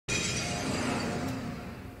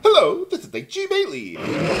Hello, this is H.G. Bailey.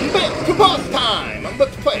 Back to boss time.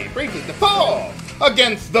 Let's play Bravely Default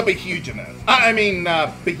against the Behemoth.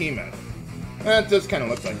 Behemoth. That does kind of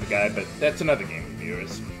look like the guy, but that's another game of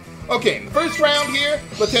yours. Okay, in the first round here,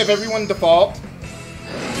 let's have everyone default.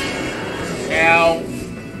 Ow.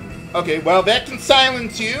 Okay, well, that can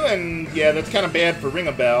silence you, and yeah, that's kind of bad for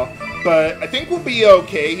Ringabel. But I think we'll be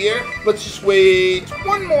okay here. Let's just wait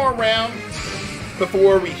one more round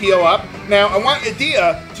before we heal up. Now, I want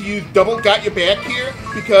Edea to use double got your back here,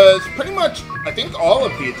 because pretty much, I think all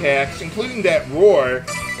of the attacks, including that roar,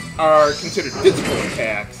 are considered physical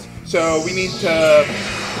attacks. So we need to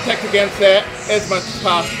protect against that as much as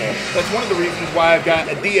possible. That's one of the reasons why I've got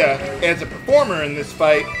Edea as a performer in this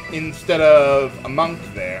fight instead of a monk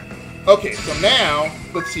there. Okay, so now,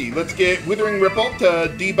 let's see, let's get Withering Ripple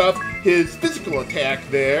to debuff his physical attack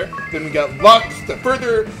there. Then we got Lux to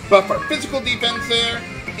further buff our physical defense there.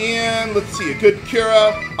 And let's see, a good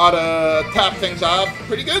Cura ought to top things off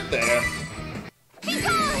pretty good there.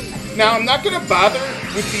 Now, I'm not going to bother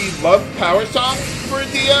with the Love Power Song for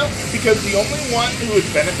Edea, because the only one who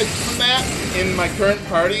would benefit from that in my current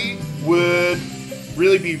party would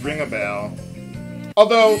really be Ringabel.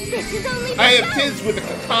 Although, I have Tiz with a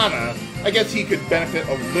katana, I guess he could benefit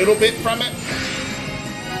a little bit from it.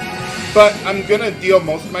 But I'm gonna deal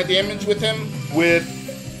most of my damage with him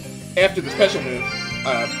after the special move,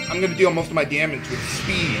 I'm gonna deal most of my damage with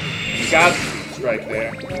speed, God Speed Strike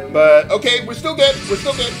there. But, okay, we're still good,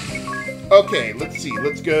 Okay, let's see,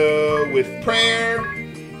 let's go with Prayer.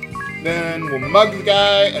 Then we'll mug the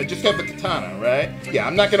guy. I just have the katana, right? Yeah,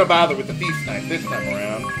 I'm not gonna bother with the Thief's Knife this time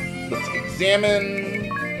around. Let's examine.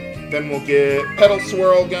 Then we'll get Petal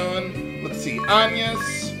Swirl going. Let's see,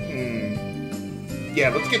 Agnès. Yeah,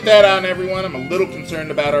 let's get that on, everyone. I'm a little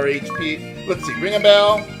concerned about our HP. Let's see,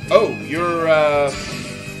 Ringabel. Oh, you're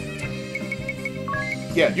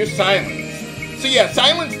Silence. So yeah,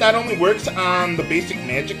 Silence not only works on the basic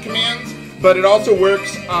magic commands, but it also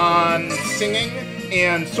works on singing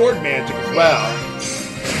and sword magic as well.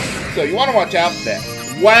 So you want to watch out for that.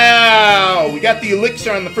 Wow! We got the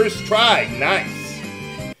elixir on the first try. Nice.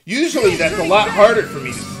 Usually that's a lot harder for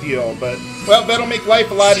me to steal, but, well, that'll make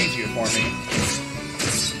life a lot easier for me.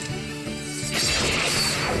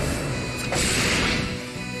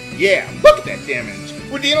 Yeah, look at that damage.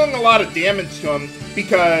 We're dealing a lot of damage to him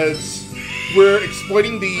because we're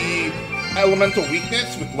exploiting the elemental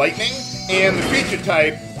weakness with lightning and the creature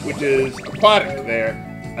type, which is aquatic there.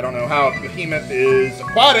 I don't know how Behemoth is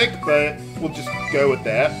aquatic, but we'll just go with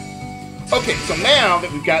that. Okay, so now that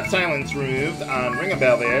we've got Silence removed on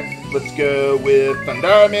Ringabel there, let's go with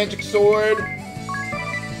Thundara Magic Sword,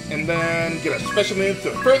 and then get a special move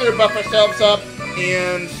to further buff ourselves up,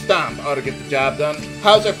 and Stomp ought to get the job done.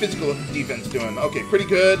 How's our physical defense doing? Okay, pretty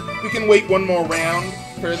good. We can wait one more round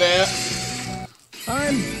for that.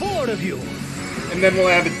 I'm bored of you. And then we'll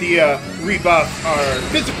have Edea rebuff our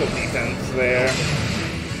physical defense there.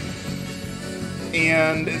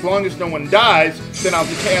 And as long as no one dies, then I'll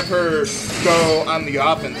just have her go on the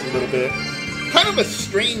offense a little bit. Kind of a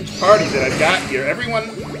strange party that I've got here. Everyone,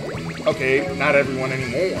 okay, not everyone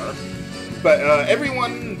anymore, but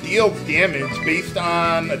everyone deals damage based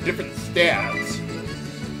on a different stats.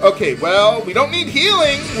 Okay, well, we don't need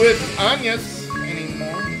healing with Agnès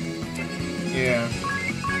anymore. Yeah.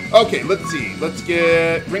 Okay, let's see. Let's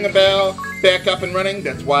get Ringabel back up and running.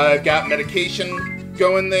 That's why I've got medication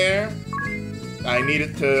going there. I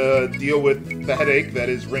needed to deal with the headache that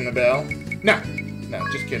is Ringabel. No,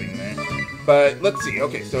 just kidding there. But let's see.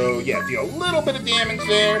 Okay, so yeah, deal a little bit of damage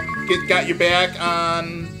there. Got your back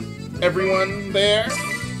on everyone there.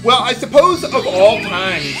 Well, I suppose of all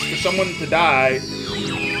times for someone to die,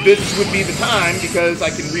 this would be the time because I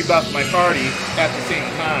can rebuff my party at the same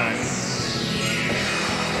time.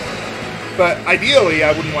 But ideally,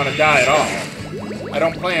 I wouldn't want to die at all. I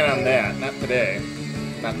don't plan on that. Not today.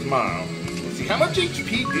 Not tomorrow. Let's see, how much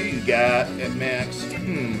HP do you got at max?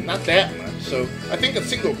 Not that much. So I think a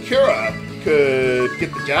single Cura could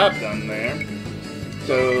get the job done there.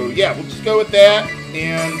 So yeah, we'll just go with that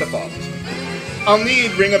and default. I'll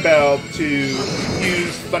need Ringabel to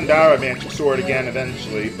use Thundara Magic Sword again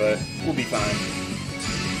eventually, but we'll be fine.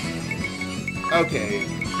 Okay,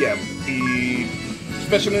 yeah, the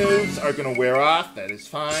special moves are going to wear off. That is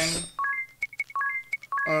fine.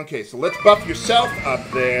 Okay, so let's buff yourself up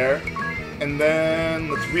there. And then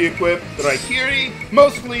let's re-equip the Raikri,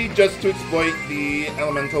 mostly just to exploit the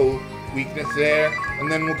elemental weakness there.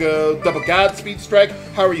 And then we'll go double Godspeed Strike.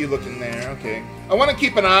 How are you looking there? Okay. I want to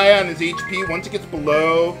keep an eye on his HP. Once it gets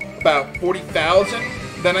below about 40,000,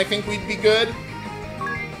 then I think we'd be good.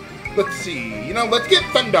 Let's see. You know, let's get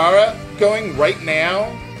Thundara going right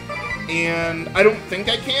now. And I don't think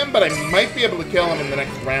I can, but I might be able to kill him in the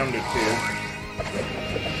next round or two.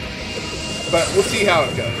 But we'll see how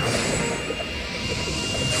it goes.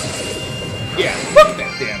 Yeah, look at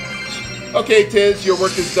that damage. Okay, Tiz, your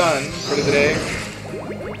work is done for the day.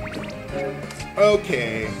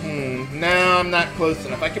 Okay, no, I'm not close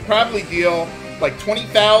enough. I could probably deal like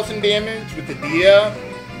 20,000 damage with Edea,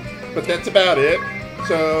 but that's about it.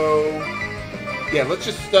 So, yeah, let's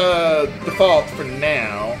just default for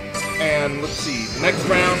now. And let's see, next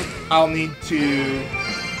round I'll need to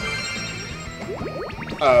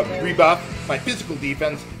rebuff my physical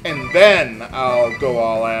defense, and then I'll go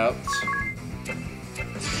all out.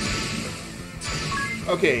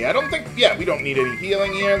 Okay, I don't think, yeah, we don't need any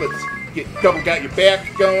healing here. Let's get double got your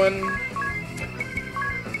back going.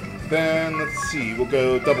 Then, let's see, we'll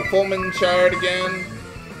go double Fulmin Shard again.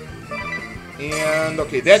 And,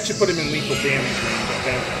 okay, that should put him in lethal damage range, I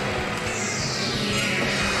think.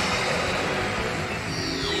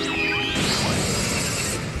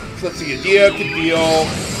 So let's see, Edea could deal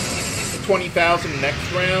 20,000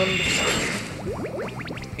 next round.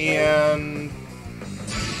 And,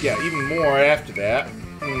 yeah, even more after that.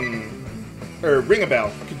 Or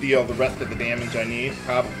Ringabel could deal the rest of the damage I need,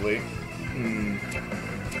 probably.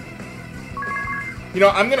 You know,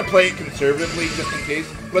 I'm going to play it conservatively just in case.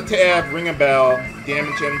 Let's have Ringabel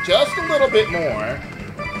damage him just a little bit more.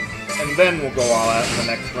 And then we'll go all out in the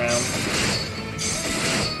next round.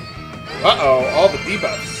 Uh-oh, all the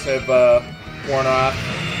debuffs have worn off.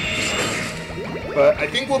 But I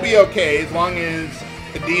think we'll be okay as long as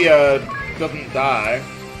Edea doesn't die.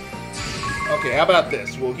 Okay, how about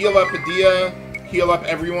this? We'll heal up Edea, heal up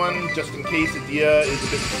everyone just in case Edea is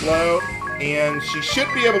a bit slow. And she should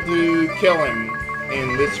be able to kill him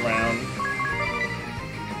in this round.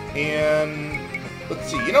 And let's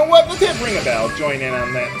see, you know what? Let's have Ringabel join in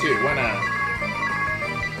on that too. Why not?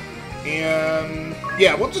 And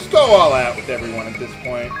yeah, we'll just go all out with everyone at this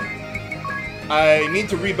point. I need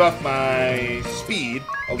to rebuff my speed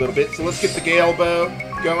a little bit, so let's get the Gale bow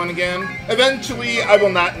going again. Eventually, I will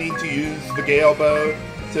not need to use the Gale bow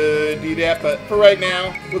to do that, but for right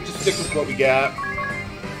now, we'll just stick with what we got.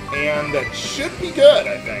 And that should be good,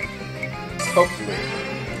 I think. Hopefully.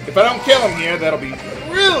 If I don't kill him here, that'll be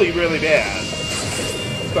really, really bad.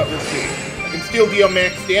 But we'll see. I can still deal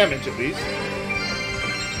max damage at least.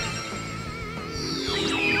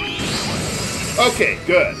 Okay,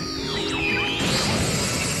 good.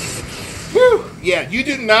 Whew! Yeah, you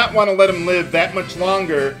do not want to let him live that much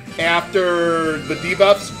longer after the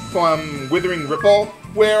debuffs from Withering Ripple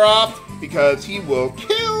wear off, because he will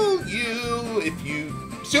kill you if you...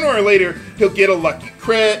 Sooner or later, he'll get a lucky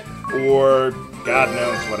crit, or God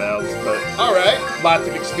knows what else, but alright. Lots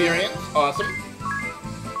of experience. Awesome.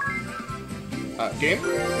 Game?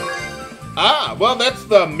 Ah, well, that's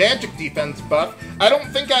the magic defense buff. I don't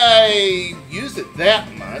think I use it that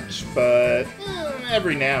much, but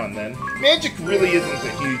every now and then. Magic really isn't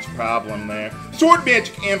a huge problem there. Sword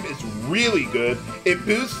magic amp is really good. It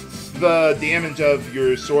boosts the damage of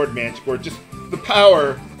your sword magic, or just the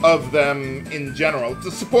power of them in general. It's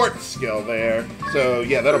a support skill there. So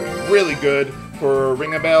yeah, that'll be really good for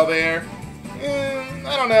Ringabel there.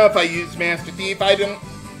 I don't know if I use Master Thief. I don't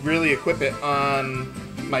really equip it on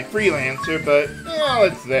my Freelancer, but well,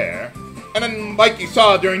 it's there. And then, like you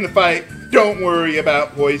saw during the fight, don't worry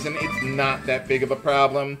about poison. It's not that big of a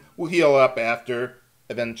problem. We'll heal up after,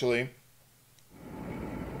 eventually.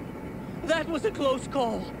 That was a close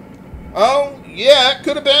call. Oh, yeah, it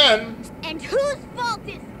could have been. And whose fault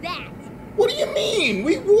is that? What do you mean?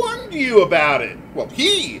 We warned you about it. Well,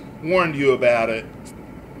 he warned you about it.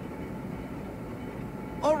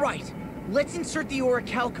 All right, let's insert the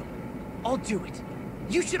Orichalcum. I'll do it.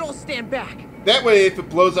 You should all stand back. That way, if it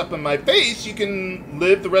blows up in my face, you can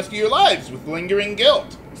live the rest of your lives with lingering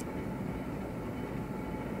guilt.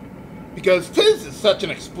 Because Tiz is such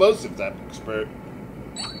an explosives expert.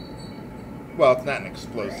 Well, it's not an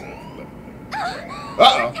explosive, but...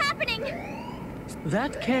 Uh-oh. What's happening?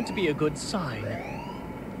 That can't be a good sign.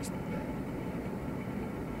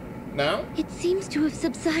 No? It seems to have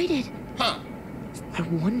subsided. Huh. I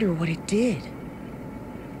wonder what it did.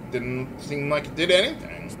 Didn't seem like it did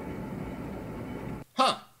anything.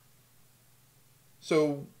 Huh.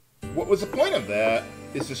 So, what was the point of that?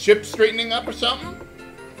 Is the ship straightening up or something?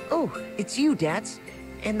 Oh, it's you, Dats.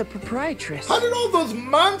 And the proprietress. How did all those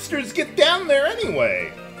monsters get down there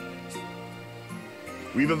anyway?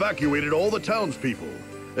 We've evacuated all the townspeople,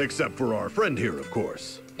 except for our friend here, of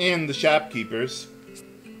course. And the shopkeepers.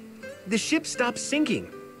 The ship stopped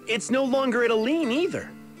sinking. It's no longer at a lean either.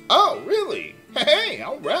 Oh, really? Hey,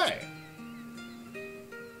 all right.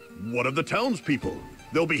 What of the townspeople?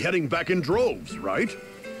 They'll be heading back in droves, right?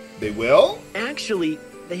 They will? Actually,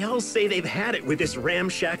 they all say they've had it with this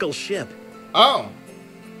ramshackle ship. Oh.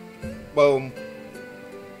 Well,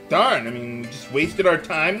 darn, I mean, we just wasted our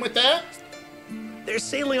time with that? They're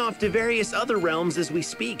sailing off to various other realms as we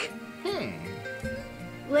speak.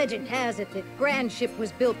 Legend has it that Grandship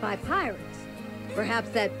was built by pirates. Perhaps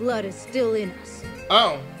that blood is still in us.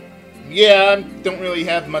 Oh. Yeah, I don't really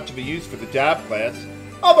have much of a use for the job class.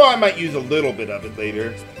 Although I might use a little bit of it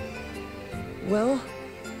later. Well,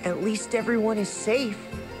 at least everyone is safe.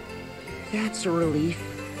 That's a relief.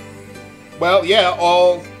 Well, yeah,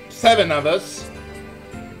 all 7 of us.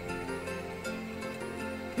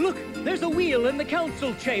 Look, there's a wheel in the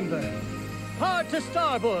council chamber. Hard to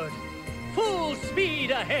starboard. Full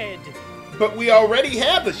speed ahead. But we already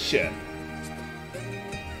have a ship.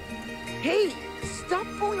 Hey, stop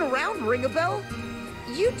fooling around, Ringabel.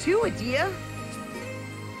 You too, Edea.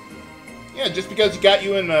 Yeah, just because it got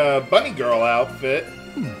you in a bunny girl outfit.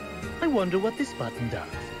 I wonder what this button does.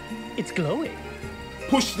 It's glowing.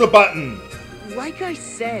 Push the button. Like I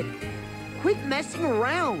said, quit messing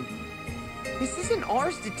around. This isn't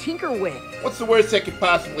ours to tinker with. What's the worst that could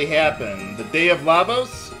possibly happen? The Day of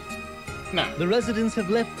Lavos? No. The residents have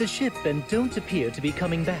left the ship and don't appear to be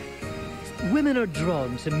coming back. Women are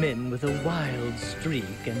drawn to men with a wild streak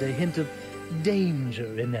and a hint of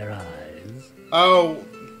danger in their eyes. Oh,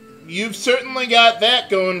 you've certainly got that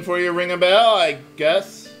going for you, Ringabel, I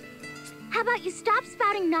guess. How about you stop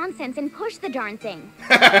spouting nonsense and push the darn thing?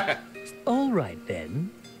 All right, then.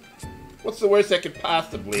 What's the worst that could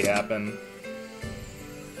possibly happen?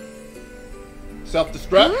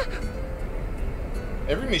 Self-destruct?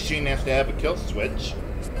 Every machine has to have a kill switch.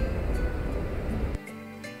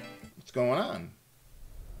 What's going on?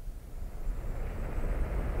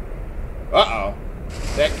 Uh-oh.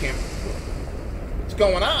 That can't... What's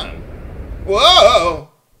going on? Whoa!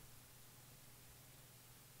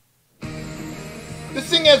 This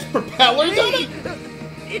thing has propellers on it?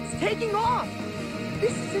 It's taking off.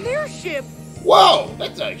 This is an airship. Whoa!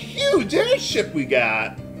 That's a huge airship we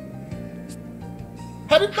got.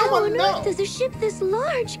 How did no How one on know? earth does a ship this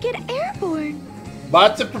large get airborne?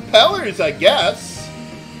 Lots of propellers, I guess.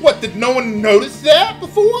 What, did no one notice that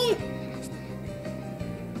before?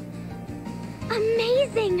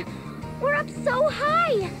 Amazing! We're up so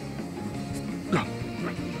high!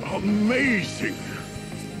 Amazing!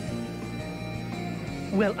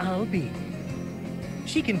 Well, I'll be.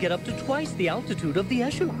 She can get up to twice the altitude of the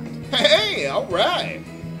echelon. Hey, alright.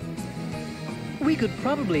 We could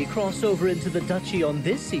probably cross over into the duchy on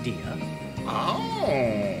this, Edea.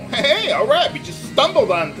 Oh, hey, alright. We just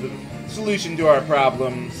stumbled on the solution to our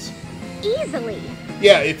problems. Easily.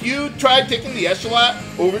 Yeah, if you tried taking the echelon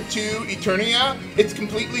over to Eternia, it's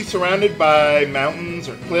completely surrounded by mountains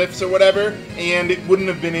or cliffs or whatever, and it wouldn't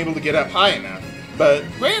have been able to get up high enough. But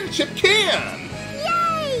Grandship can!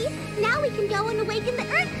 Yay! Now we can go and awaken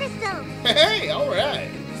the Earth Crystal. Hey, alright.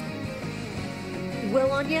 Well,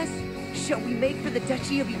 Agnès, shall we make for the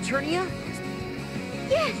Duchy of Eternia?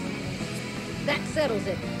 Yes! That settles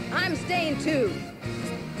it. I'm staying too.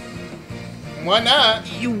 Why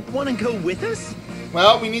not? You want to go with us?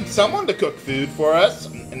 Well, we need someone to cook food for us,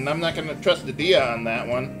 and I'm not going to trust Edea on that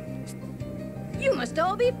one. You must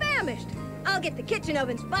all be famished. I'll get the kitchen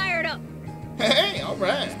ovens fired up. Hey,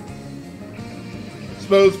 alright.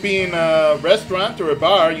 Suppose being a restaurant or a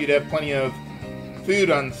bar, you'd have plenty of food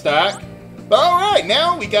on stock. But alright,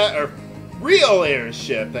 now we got our real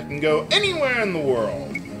airship that can go anywhere in the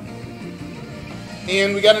world.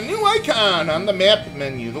 And we got a new icon on the map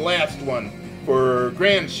menu, the last one, for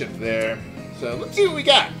Grandship there. So let's see what we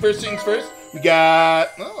got. First things first, we got,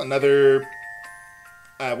 oh, another,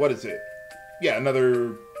 what is it? Yeah,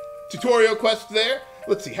 another tutorial quest there.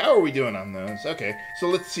 Let's see, how are we doing on those? Okay, so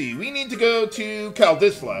let's see. We need to go to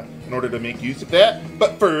Caldisla in order to make use of that.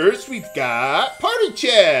 But first, we've got Party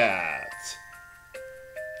Chat.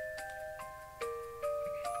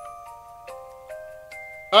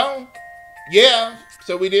 Oh, yeah,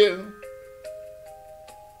 so we do.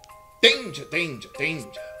 Danger, danger,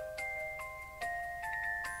 danger.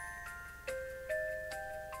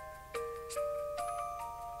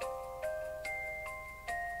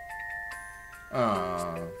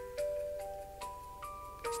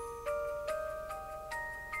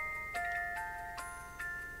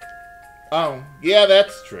 Oh, yeah,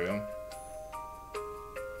 that's true.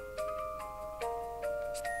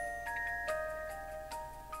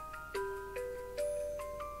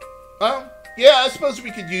 Oh, yeah, I suppose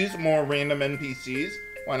we could use more random NPCs.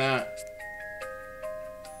 Why not?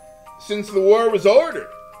 Since the war was over,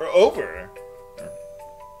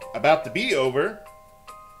 about to be over.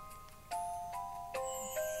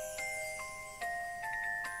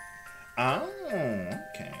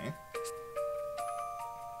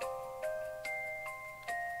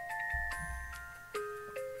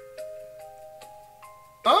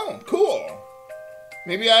 cool.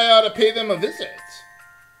 Maybe I ought to pay them a visit.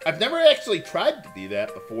 I've never actually tried to do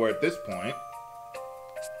that before at this point.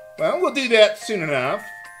 Well, we'll do that soon enough.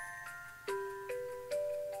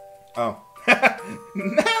 Oh.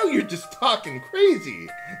 Now you're just talking crazy.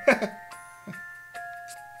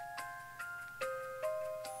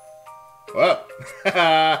 Well.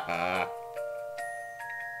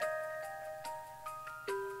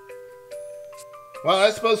 Well,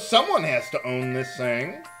 I suppose someone has to own this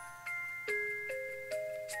thing.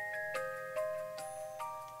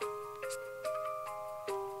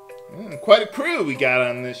 Quite a crew we got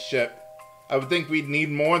on this ship. I would think we'd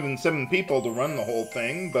need more than 7 people to run the whole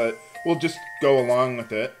thing, but we'll just go along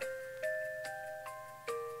with it.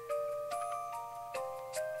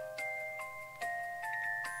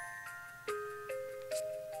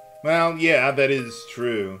 Well, yeah, that is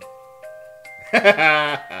true.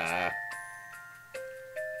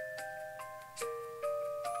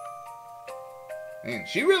 Man,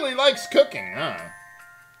 she really likes cooking, huh?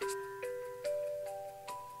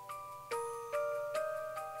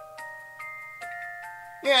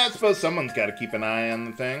 Yeah, I suppose someone's got to keep an eye on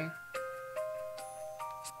the thing.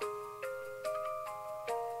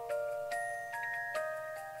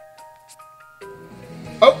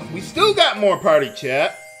 Oh, we still got more party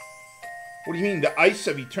chat. What do you mean, the Ice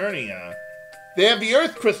of Eternia? They have the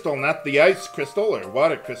Earth Crystal, not the Ice Crystal, or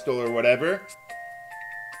Water Crystal, or whatever.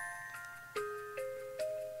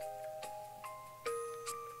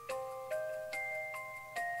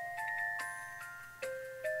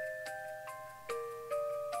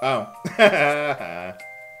 Oh.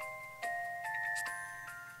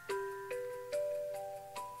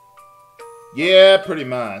 Yeah, pretty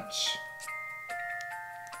much.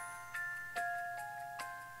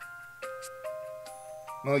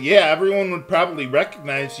 Well, yeah, everyone would probably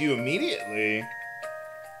recognize you immediately.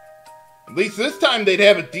 At least this time they'd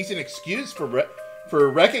have a decent excuse for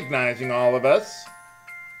recognizing all of us.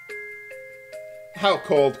 How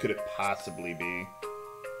cold could it possibly be?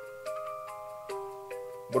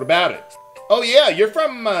 What about it? Oh yeah, you're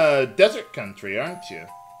from desert country, aren't you?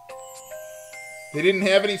 They didn't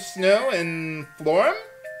have any snow in Florum?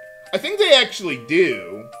 I think they actually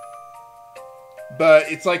do.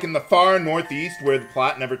 But it's like in the far northeast where the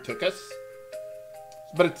plot never took us.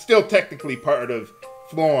 But it's still technically part of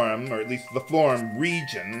Florum, or at least the Florum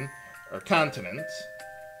region, or continent.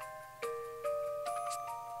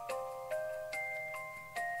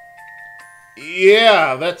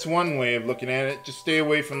 Yeah, that's one way of looking at it. Just stay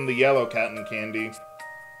away from the yellow cotton candy.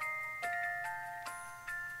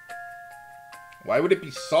 Why would it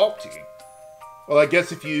be salty? Well, I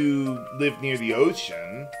guess if you live near the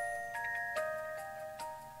ocean.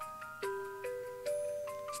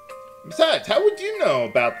 Besides, how would you know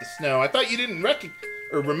about the snow? I thought you didn't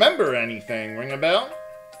remember anything. Ring a bell?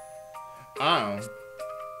 Oh.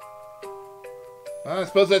 Well, I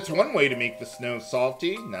suppose that's one way to make the snow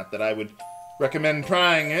salty. Not that I would recommend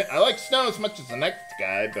trying it. I like snow as much as the next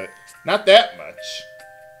guy, but not that much.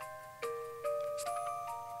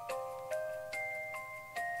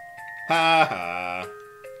 Ha ha.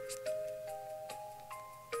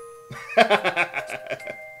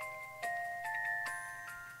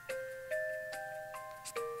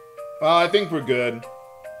 Well, I think we're good.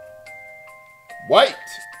 White.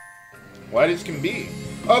 White as can be.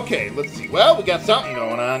 Okay, let's see. Well, we got something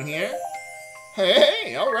going on here.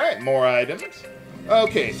 Hey, alright, more items.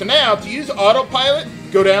 Okay, so now, to use autopilot,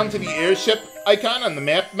 go down to the airship icon on the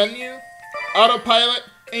map menu, autopilot,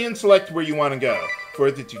 and select where you want to go. For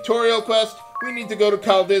the tutorial quest, we need to go to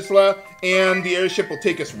Kaldisla, and the airship will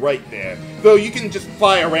take us right there. Though you can just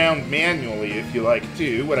fly around manually if you like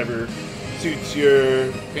to, whatever suits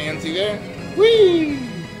your fancy there. Whee!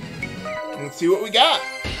 Let's see what we got.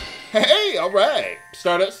 Hey, alright.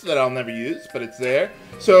 Stardust that I'll never use, but it's there.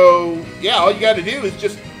 So, yeah, all you gotta do is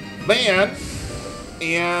just land,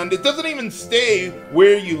 and it doesn't even stay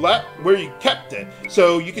where you kept it.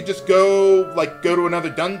 So you could just go to another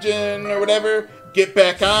dungeon or whatever, get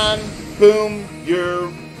back on, boom,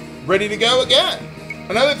 you're ready to go again.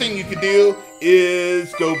 Another thing you could do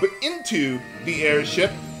is go into the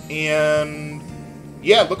airship and,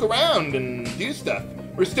 yeah, look around and do stuff.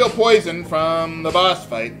 We're still poisoned from the boss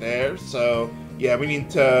fight there, so, yeah, we need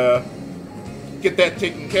to get that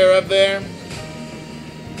taken care of there.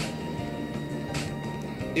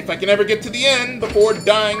 If I can ever get to the end before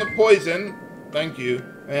dying of poison, thank you.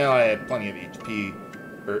 Well, I had plenty of HP,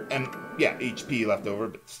 HP left over,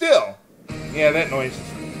 but still. Yeah, that noise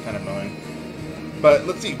is kind of annoying. But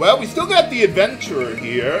let's see. Well, we still got the adventurer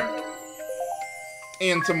here.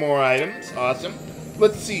 And some more items. Awesome.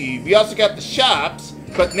 Let's see. We also got the shops.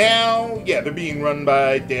 But now, yeah, they're being run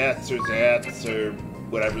by Dats or Zats or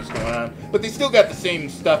whatever's going on. But they still got the same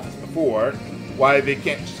stuff as before. Why they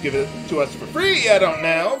can't just give it to us for free, I don't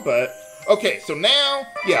know, but... Okay, so now,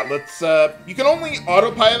 yeah, let's, you can only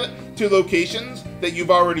autopilot to locations that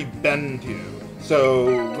you've already been to. So,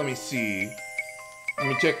 let me see. Let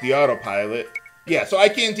me check the autopilot. Yeah, so I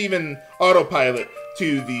can't even autopilot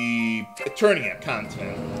to the Eternia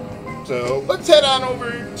continent. So, let's head on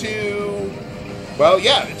over to... Well,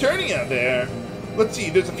 yeah, Eternia there. Let's see,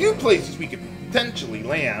 there's a few places we could potentially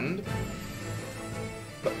land.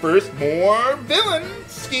 But first, more villain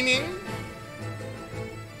scheming.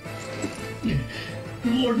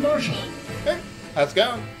 Lord Marshal. Hey, how's it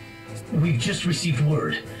going? We've just received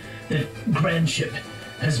word that Grandship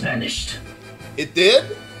has vanished. It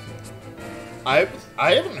did? I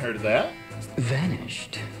haven't heard of that.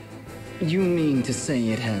 Vanished? You mean to say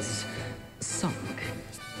it has sunk?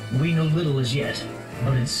 We know little as yet,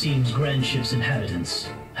 but it seems Grandship's inhabitants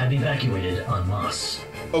have evacuated en masse.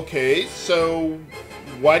 Okay, so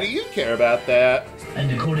why do you care about that?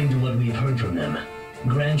 And according to what we've heard from them,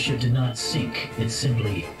 Grandship did not sink, it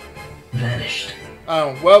simply vanished.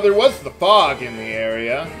 Oh, well, there was the fog in the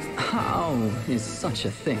area. How is such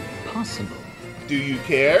a thing possible? Do you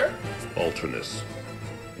care? Alternus,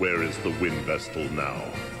 where is the Wind Vestal now?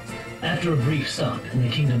 After a brief stop in the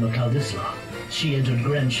kingdom of Kaldisla, she entered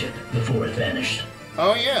Grandship before it vanished.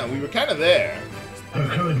 Oh yeah, we were kind of there. Her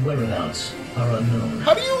current whereabouts are unknown.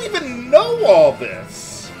 How do you even know all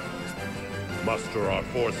this? Muster our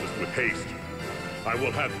forces with haste. I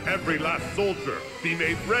will have every last soldier be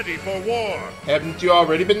made ready for war. Haven't you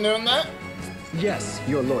already been doing that? Yes,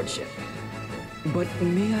 your lordship. But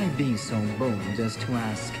may I be so bold as to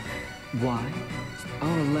ask, why?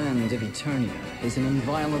 Our land of Eternia is an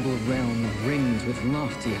inviolable realm ringed with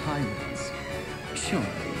lofty highlands. Surely,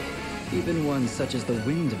 even one such as the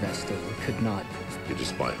Wind Vestal could not... It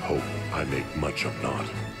is by hope I make much of naught.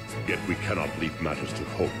 Yet we cannot leave matters to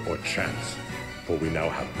hope or chance. For we now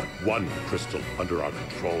have but one crystal under our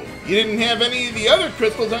control. You didn't have any of the other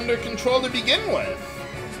crystals under control to begin with.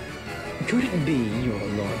 Could it be your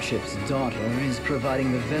lordship's daughter is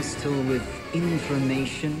providing the Vestal with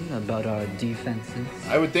information about our defenses?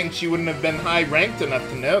 I would think she wouldn't have been high-ranked enough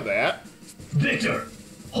to know that. Victor,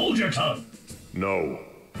 hold your tongue. No,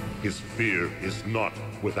 his fear is not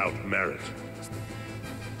without merit.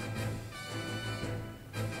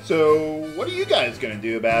 So, what are you guys gonna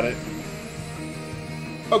do about it?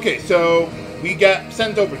 Okay, so we got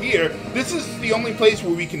sent over here. This is the only place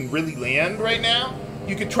where we can really land right now.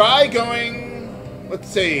 You could try going, let's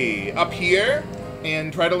say, up here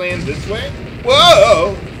and try to land this way.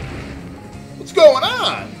 Whoa! What's going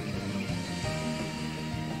on?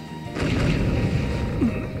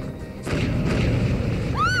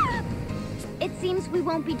 It seems we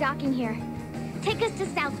won't be docking here. Take us to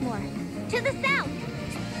Southmore. To the south!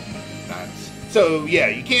 Nice. So, yeah,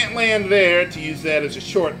 you can't land there to use that as a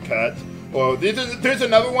shortcut. Well, there's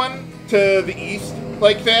another one to the east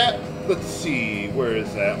like that. Let's see, where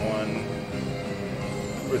is that one?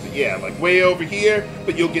 Where is it? Yeah, like way over here,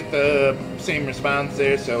 but you'll get the same response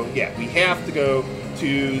there. So, yeah, we have to go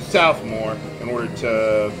to Southmore in order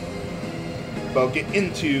to, well, get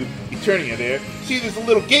into Eternia there. See, there's a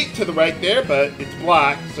little gate to the right there, but it's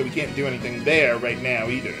blocked, so we can't do anything there right now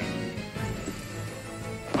either.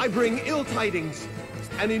 I bring ill tidings.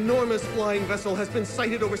 An enormous flying vessel has been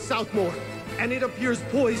sighted over Southmore, and it appears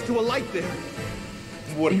poised to alight there.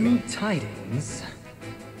 What do you mean? Ill tidings?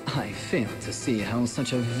 I fail to see how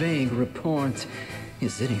such a vague report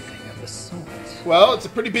is anything of the sort. Well, it's a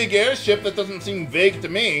pretty big airship that doesn't seem vague to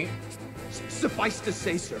me. Suffice to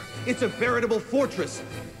say, sir, it's a veritable fortress,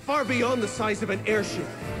 far beyond the size of an airship.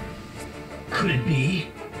 Could it be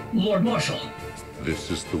Lord Marshal?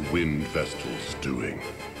 This is the Wind Vestal's doing.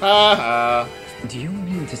 Ha ha. Do you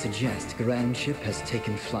mean to suggest Grandship has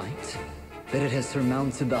taken flight? That it has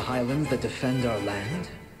surmounted the highlands that defend our land?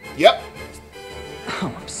 Yep. How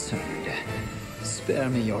absurd. Spare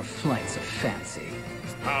me your flights of fancy.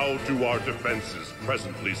 How do our defenses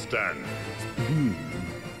presently stand?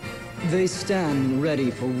 They stand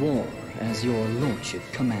ready for war, as your lordship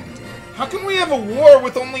commanded. How can we have a war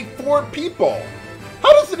with only 4 people?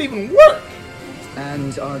 How does it even work?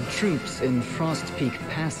 And our troops in Frost Peak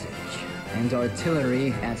Passage and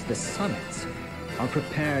artillery at the summit are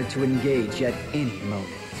prepared to engage at any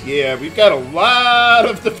moment. Yeah, we've got a lot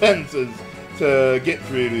of defenses to get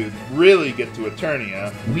through to really get to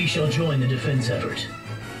Eternia. We shall join the defense effort.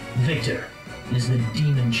 Victor, is the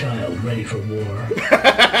demon child ready for war?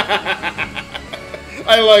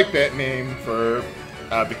 I like that name for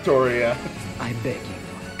Victoria. I beg you,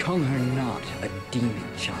 call her not a demon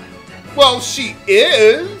child. Well, she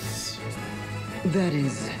is! That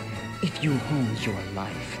is, if you hold your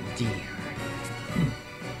life dear.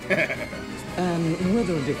 And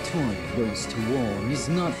whether Victoria goes to war is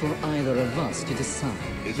not for either of us to decide.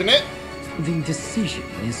 Isn't it? The decision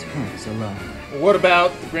is hers alone. What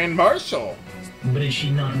about the Grand Marshal? But is she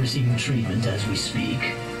not receiving treatment as we speak?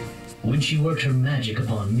 When she worked her magic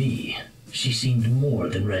upon me, she seemed more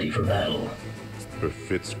than ready for battle. Her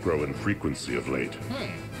fits grow in frequency of late.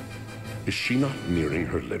 Is she not nearing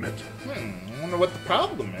her limit? I wonder what the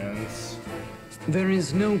problem is. There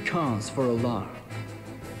is no cause for alarm.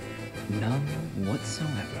 None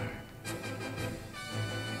whatsoever.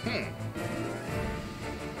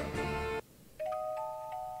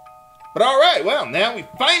 But alright, well, now we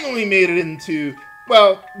finally made it into...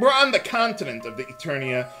 Well, we're on the continent of the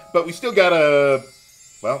Eternia, but we still gotta,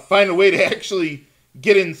 well, find a way to actually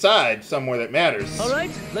get inside somewhere that matters. All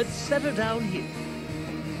right, let's settle down here.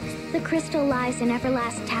 The crystal lies in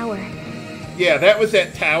Everlast Tower. Yeah, that was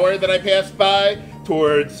that tower that I passed by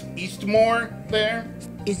towards Eastmore there.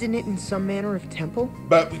 Isn't it in some manner of temple?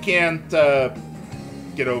 But we can't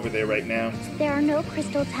get over there right now. There are no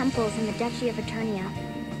crystal temples in the Duchy of Eternia.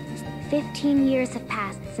 15 years have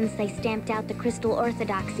passed since they stamped out the crystal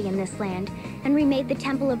orthodoxy in this land and remade the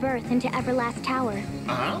Temple of Earth into Everlast Tower.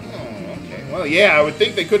 Oh, okay. Well, yeah, I would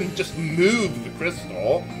think they couldn't just move the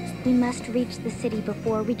crystal. We must reach the city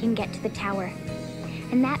before we can get to the tower.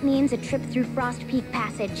 And that means a trip through Frost Peak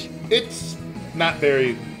Passage. It's not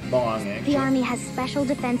very long, actually. The army has special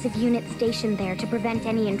defensive units stationed there to prevent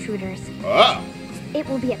any intruders. Oh. It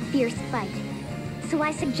will be a fierce fight. So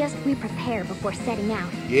I suggest we prepare before setting out.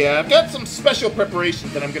 Yeah, I've got some special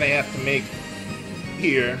preparations that I'm gonna have to make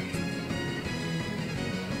here.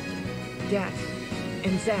 Dad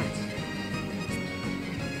and Zat,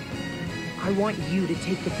 I want you to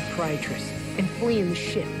take the proprietress and flee in the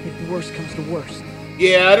ship if worst comes to worst.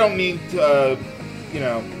 Yeah, I don't need to, you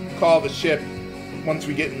know, call the ship once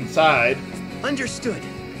we get inside. Understood.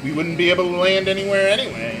 We wouldn't be able to land anywhere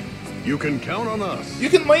anyway. You can count on us. You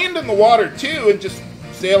can land in the water too and just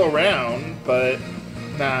sail around, but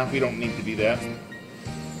nah, we don't need to do that.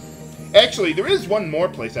 Actually, there is one more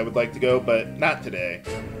place I would like to go, but not today.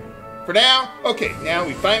 For now, okay, now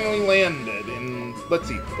we finally landed, and let's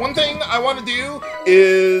see. One thing I want to do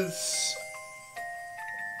is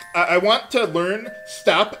I want to learn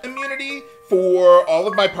stop immunity for all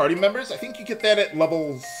of my party members. I think you get that at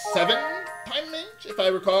level 7 Time Mage, if I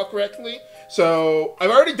recall correctly. So, I've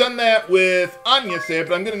already done that with Agnès there,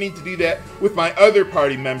 but I'm going to need to do that with my other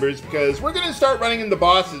party members, because we're going to start running into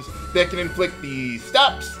bosses that can inflict the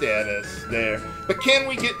stop status there. But can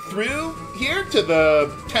we get through here to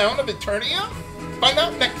the town of Eternia? Find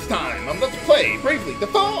out next time on Let's Play Bravely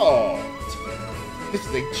Default. This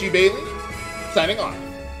is Chivalry, signing off.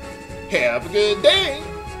 Have a good day.